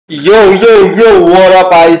Yo, what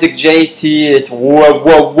up, Isaac JT? It's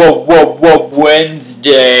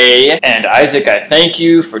Wednesday. And Isaac, I thank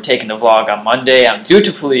you for taking the vlog on Monday. I'm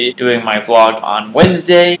dutifully doing my vlog on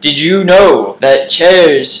Wednesday. Did you know that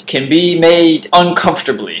chairs can be made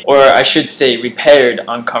uncomfortably, or I should say repaired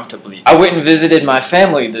uncomfortably? I went and visited my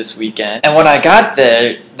family this weekend, and when I got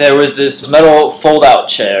there, there was this metal fold-out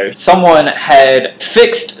chair. Someone had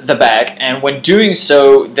fixed the back, and when doing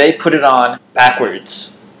so, they put it on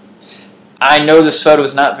backwards. I know this photo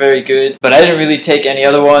is not very good, but I didn't really take any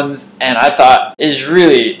other ones, and I thought it is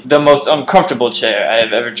really the most uncomfortable chair I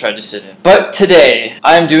have ever tried to sit in. But today,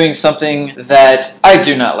 I'm doing something that I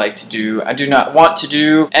do not like to do, I do not want to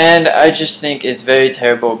do, and I just think is very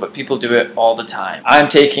terrible, but people do it all the time. I'm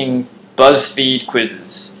taking BuzzFeed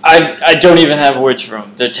Quizzes. I don't even have words for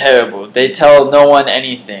them. They're terrible. They tell no one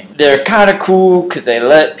anything. They're kind of cool because they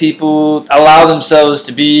let people allow themselves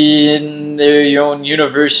to be in their own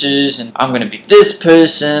universes, and I'm gonna be this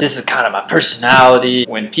person. This is kind of my personality.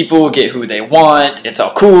 When people get who they want, it's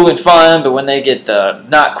all cool and fun, but when they get the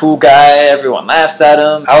not cool guy, everyone laughs at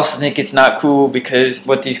them. I also think it's not cool because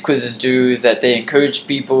what these quizzes do is that they encourage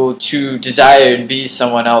people to desire and be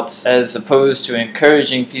someone else as opposed to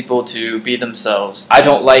encouraging people to be themselves. I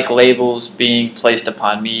don't like labels being placed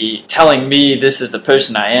upon me, telling me this is the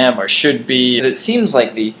person I am or should be. It seems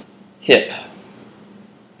like the hip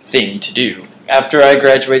thing to do. After I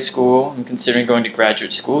graduate school, I'm considering going to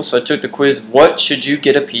graduate school, so I took the quiz, what should you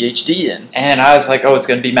get a PhD in? And I was like, oh, it's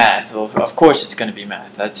going to be math. Well, of course it's going to be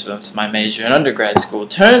math. That's my major in undergrad school.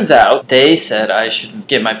 Turns out, they said I should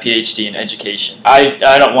get my PhD in education. I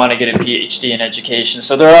don't want to get a PhD in education,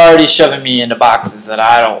 so they're already shoving me into boxes that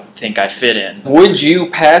I don't think I fit in. Would you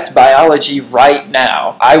pass biology right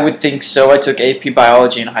now? I would think so. I took AP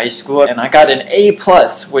biology in high school, and I got an A+,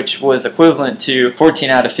 which was equivalent to 14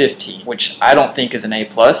 out of 15, which I don't think is an A+.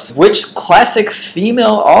 Which classic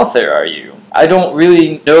female author are you? I don't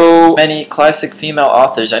really know many classic female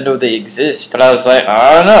authors. I know they exist, but I was like,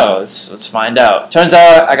 I don't know, let's find out. Turns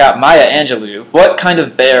out I got Maya Angelou. What kind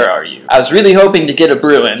of bear are you? I was really hoping to get a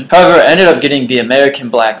Bruin. However, I ended up getting the American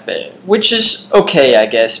black bear, which is okay, I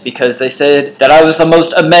guess, because they said that I was the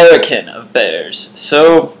most American of bears.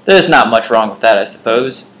 So there's not much wrong with that, I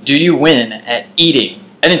suppose. Do you win at eating?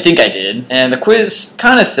 I didn't think I did, and the quiz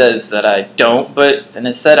kind of says that I don't, and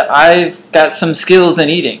it said I've got some skills in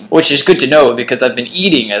eating, which is good to know because I've been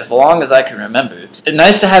eating as long as I can remember. It's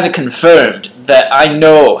nice to have it confirmed that I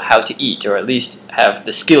know how to eat, or at least have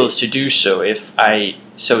the skills to do so if I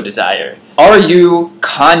so desire. Are you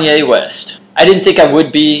Kanye West? I didn't think I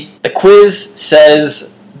would be. The quiz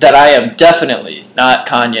says that I am definitely not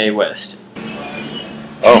Kanye West.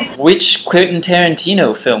 Oh. Which Quentin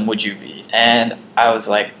Tarantino film would you be? And I was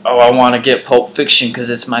like, oh, I want to get Pulp Fiction because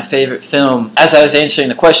it's my favorite film. As I was answering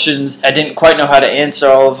the questions, I didn't quite know how to answer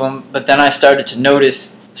all of them, but then I started to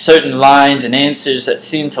notice certain lines and answers that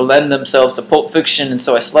seemed to lend themselves to Pulp Fiction, and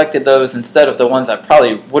so I selected those instead of the ones I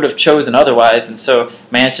probably would have chosen otherwise, and so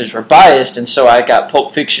my answers were biased, and so I got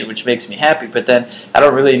Pulp Fiction, which makes me happy, but then I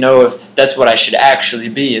don't really know if that's what I should actually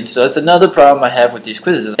be, and so that's another problem I have with these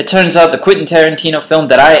quizzes. It turns out the Quentin Tarantino film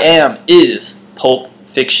that I am is Pulp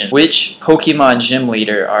Fiction. Which Pokemon gym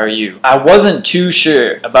leader are you? I wasn't too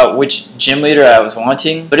sure about which gym leader I was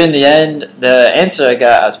wanting, but in the end, the answer I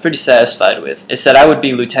got I was pretty satisfied with. It said I would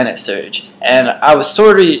be Lieutenant Surge, and I was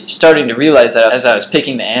sort of starting to realize that as I was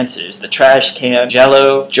picking the answers. The trash can,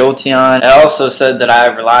 Jello, Jolteon. It also said that I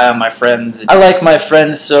rely on my friends. I like my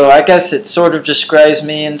friends, so I guess it sort of describes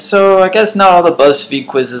me, and so I guess not all the BuzzFeed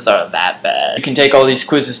quizzes are that bad. You can take all these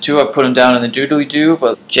quizzes too. I put them down in the doodly-doo,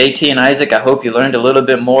 but JT and Isaac, I hope you learned a little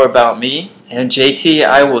bit more about me, and JT,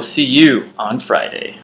 I will see you on Friday.